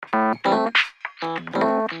Feel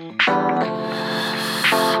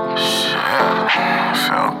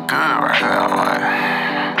good right now,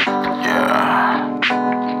 man. Yeah.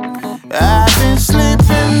 I've been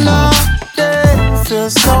sleeping all day, feel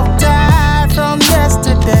so tired from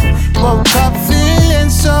yesterday. Woke up feeling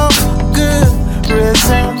so good,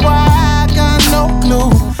 reason why I got no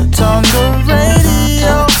clue. Turn the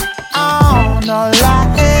radio on, all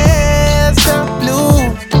I hear is the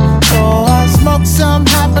blues. So I smoke some,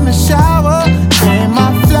 hop in the shower, clean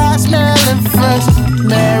my fly smelling fresh.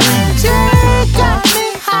 Mary J got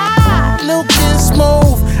me high, looking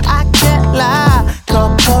smooth, I can't lie.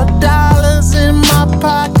 Couple dollars in my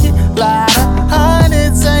pocket, lot of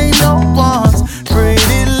hundreds, ain't no ones.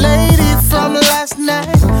 Pretty lady from last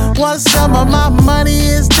night, want some of my money,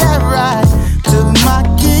 is that right? Took my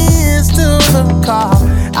kids to the car,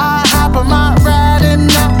 I hop on my ride and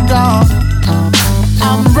I'm gone.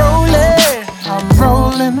 I'm rolling,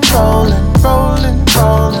 rolling, rolling, rolling,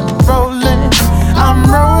 rolling. I'm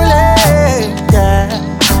rolling, yeah.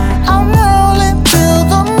 I'm rolling till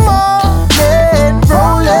the morning,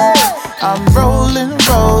 rolling. I'm rolling,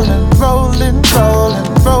 rolling, rolling, rolling,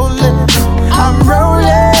 rolling. I'm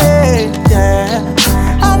rolling, yeah.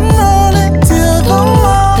 I'm rolling till the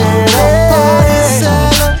morning. Party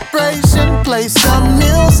celebration, play some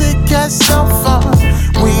music, have some fun.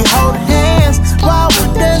 We hold hands while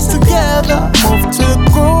we dance together. Move to the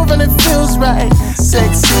groove and it feels right.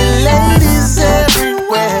 Sexy ladies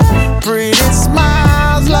everywhere, pretty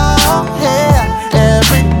smiles, long hair.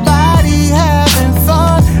 Everybody having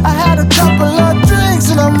fun. I had a couple of drinks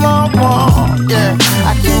and I'm on one. Yeah,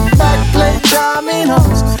 I kick back, play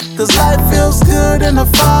dominoes, cause life feels good in the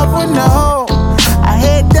 510. I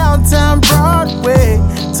head downtown Broadway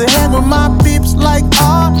to hang with my peeps like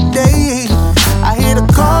all day. I hit a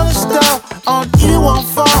corner store on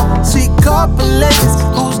E14, see couple ladies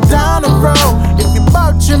who's down the road. If you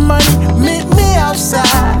bought your money, meet me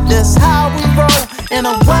outside. That's how we roll in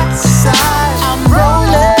a